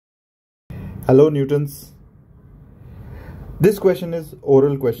Hello Newtons. This question is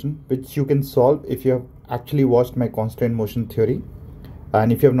oral question which you can solve if you have actually watched my constant motion theory,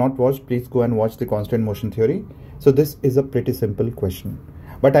 and if you have not watched, please go and watch the constant motion theory. So this is a pretty simple question,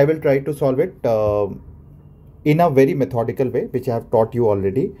 but I will try to solve it in a very methodical way which I have taught you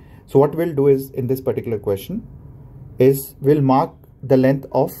already. So what we'll do is, in this particular question is, we'll mark the length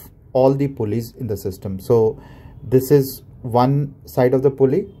of all the pulleys in the system. So this is one side of the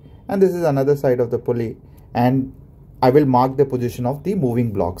pulley and this is another side of the pulley, and I will mark the position of the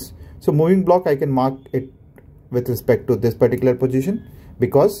moving blocks. So moving block, I can mark it with respect to this particular position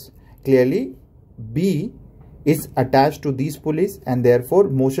because clearly B is attached to these pulleys, and therefore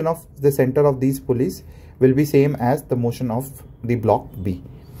motion of the center of these pulleys will be same as the motion of the block B.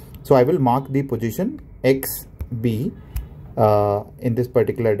 So I will mark the position XB in this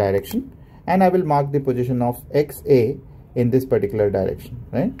particular direction, and I will mark the position of XA in this particular direction,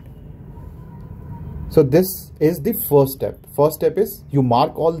 right? So this is the first step. First step is you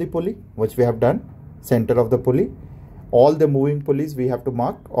mark all the pulley, which we have done, center of the pulley, all the moving pulleys we have to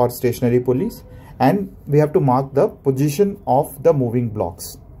mark, or stationary pulleys, and we have to mark the position of the moving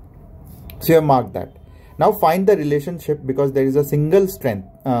blocks. So you have marked that. Now find the relationship, because there is a single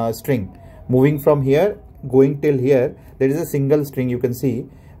string moving from here going till here. There is a single string, you can see,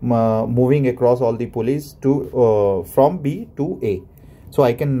 moving across all the pulleys to from B to A. So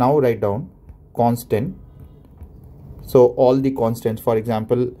I can now write down constant. So all the constants, for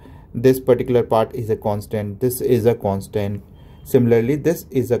example, this particular part is a constant, this is a constant, similarly this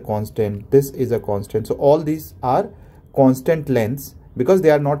is a constant, this is a constant. So all these are constant lengths because they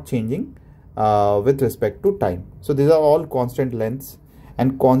are not changing with respect to time. So these are all constant lengths,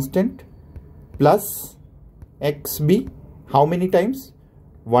 and constant plus XB, how many times?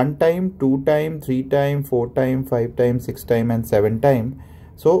 1 time, 2 time, 3 time, 4 time, 5 time, 6 time, and 7 time.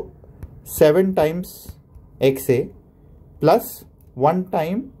 So 7 times XA plus 7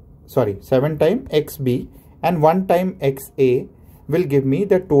 time XB and 1 time XA will give me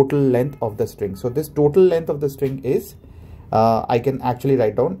the total length of the string. So this total length of the string is I can actually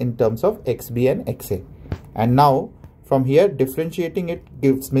write down in terms of XB and XA. And now from here, differentiating it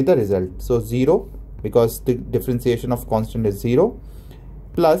gives me the result. So 0, because the differentiation of constant is 0,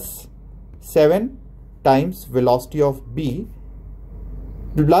 plus 7 times velocity of B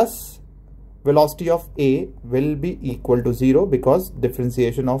plus velocity of A will be equal to 0, because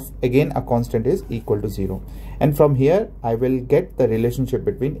differentiation of again a constant is equal to 0. And from here I will get the relationship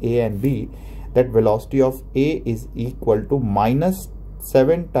between A and B, that velocity of A is equal to minus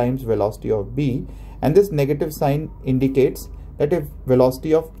 7 times velocity of B, and this negative sign indicates that if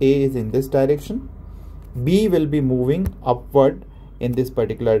velocity of A is in this direction, B will be moving upward in this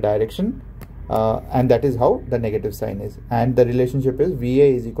particular direction, and that is how the negative sign is, and the relationship is VA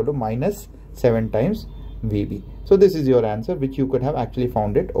is equal to minus 7 times VB. So this is your answer, which you could have actually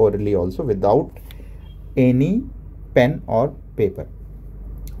found it orally also without any pen or paper.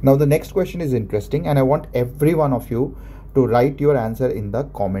 Now the next question is interesting, and I want every one of you to write your answer in the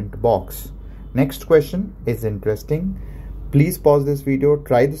comment box. Next question is interesting. Please pause this video,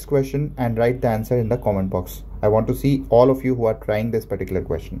 try this question, and write the answer in the comment box. I want to see all of you who are trying this particular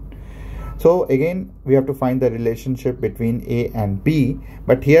question. So again, we have to find the relationship between A and B,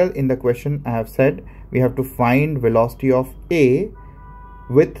 but here in the question I have said we have to find velocity of A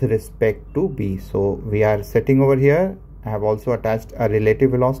with respect to B. So we are setting over here. I have also attached a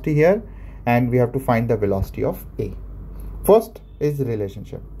relative velocity here, and we have to find the velocity of A. First is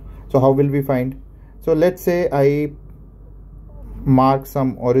relationship. So how will we find? So let's say I mark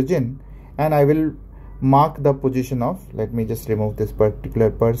some origin, and I will mark the position of, let me just remove this particular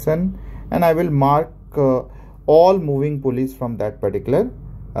person, and I will mark all moving pulleys from that particular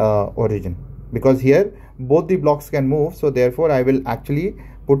origin, because here both the blocks can move. So therefore I will actually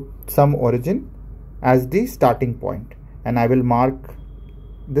put some origin as the starting point, and I will mark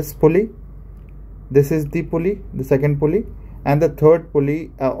this pulley. This is the pulley, the second pulley, and the third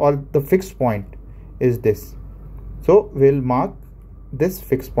pulley or the fixed point is this. So we'll mark this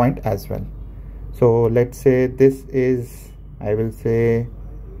fixed point as well. So let's say this is, I will say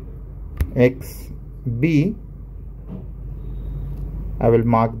XB. I will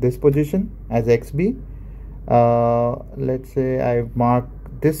mark this position as XB. Let's say I mark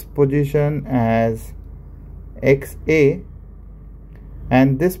this position as XA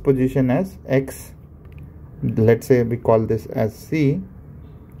and this position as X. Let's say we call this as C.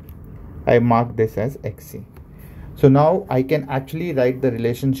 I mark this as XC. So now I can actually write the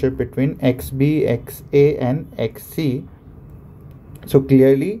relationship between XB, XA and XC. So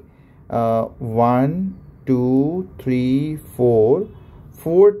clearly 1, 2, 3, 4,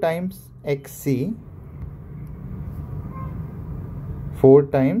 4 times xc, 4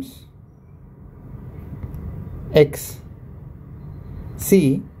 times xc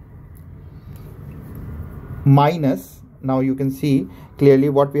minus, now you can see clearly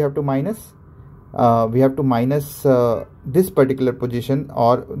what we have to minus. We have to minus this particular position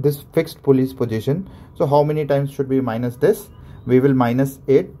or this fixed pulley's position. So how many times should we minus this? We will minus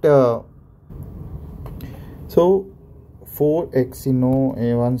it. So 4xc, no,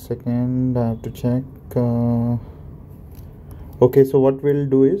 1 second, I have to check. Okay, so what we'll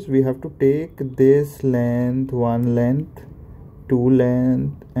do is we have to take this length, 1 length, 2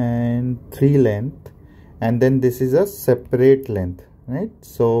 length and 3 length, and then this is a separate length, right?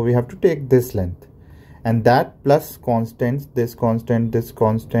 So we have to take this length, and that plus constants, this constant, this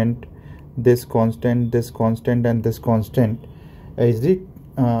constant, this constant, this constant and this constant is the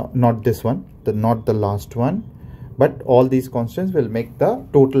not this one, not the last one, but all these constants will make the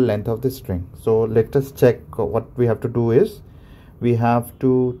total length of the string. So let us check. What we have to do is we have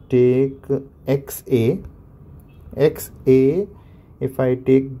to take xa, if I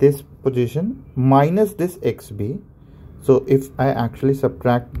take this position minus this xb, so if I actually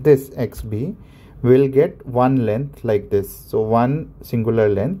subtract this xb, we'll get one length like this. So one singular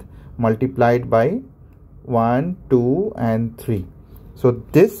length multiplied by 1, 2 and 3. So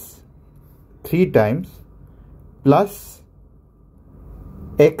this 3 times plus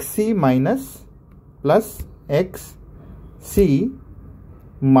xc minus plus xc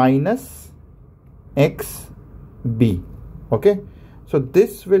minus xb. Okay, so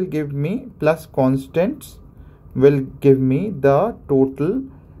this will give me plus constants will give me the total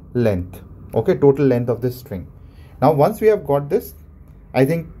length. Okay, total length of this string. Now once we have got this, I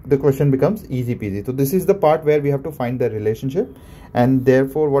think the question becomes easy peasy. So this is the part where we have to find the relationship, and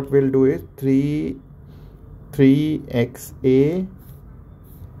therefore what we'll do is 3xa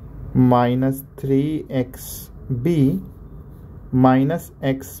minus 3xb minus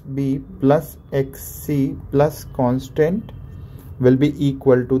xb plus xc plus constant will be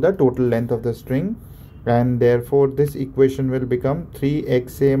equal to the total length of the string, and therefore this equation will become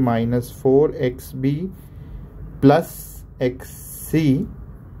 3xa minus 4xb plus xc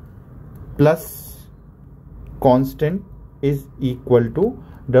plus constant is equal to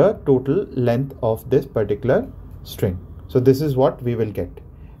the total length of this particular string. So this is what we will get,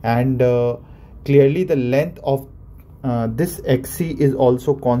 and clearly the length of this xc is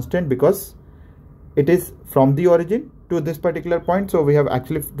also constant because it is from the origin to this particular point. So we have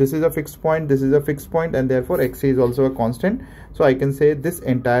actually, this is a fixed point, this is a fixed point, and therefore xc is also a constant. So I can say this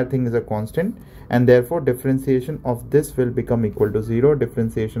entire thing is a constant, and therefore differentiation of this will become equal to 0,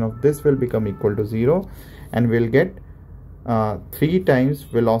 differentiation of this will become equal to 0, and we'll get 3 times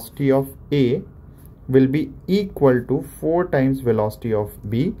velocity of A will be equal to 4 times velocity of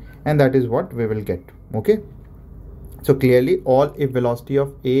B, and that is what we will get. Okay, so clearly all, if velocity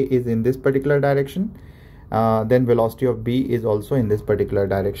of A is in this particular direction, then velocity of B is also in this particular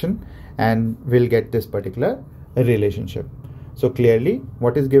direction, and we'll get this particular relationship. So clearly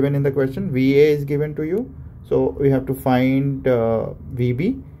what is given in the question, VA is given to you, so we have to find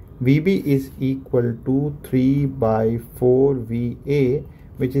VB. VB is equal to 3 by 4 VA,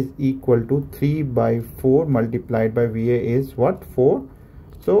 which is equal to 3 by 4 multiplied by VA is what, 4.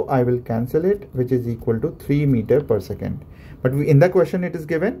 So I will cancel it, which is equal to 3 meter per second. But in the question it is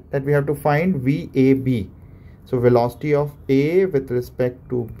given that we have to find VAB. So velocity of A with respect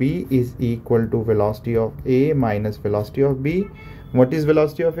to B is equal to velocity of A minus velocity of B. What is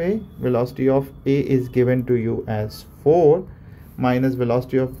velocity of A? Velocity of A is given to you as 4 minus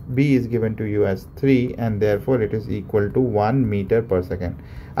velocity of B is given to you as 3, and therefore it is equal to 1 meter per second.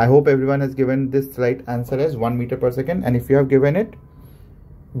 I hope everyone has given this right answer as 1 meter per second, and if you have given it,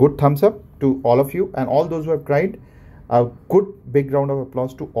 good thumbs up to all of you, and all those who have tried, a good big round of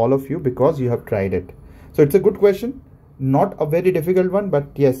applause to all of you because you have tried it. So it's a good question, not a very difficult one, but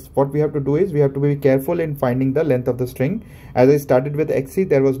yes, what we have to do is we have to be careful in finding the length of the string. As I started with xc,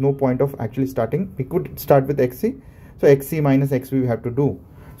 there was no point of actually starting. We could start with xc, so xc minus xv we have to do.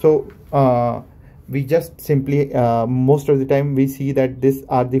 So we just simply most of the time we see that these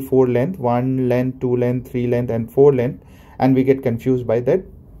are the 4 length, 1 length, 2 length, 3 length and 4 length, and we get confused by that.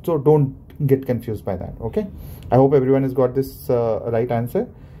 So don't get confused by that. Okay, I hope everyone has got this right answer.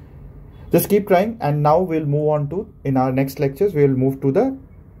 Just keep trying, and now we'll move on to, in our next lectures we'll move to the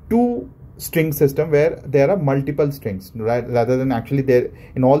 2 string system where there are multiple strings, right? Rather than actually there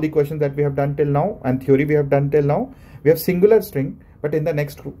in all the questions that we have done till now and theory we have done till now, we have singular string, but in the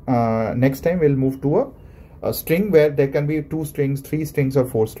next time we'll move to a string where there can be 2 strings, 3 strings or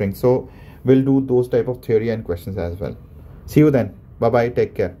 4 strings. So we'll do those type of theory and questions as well. See you then. Bye bye.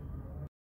 Take care.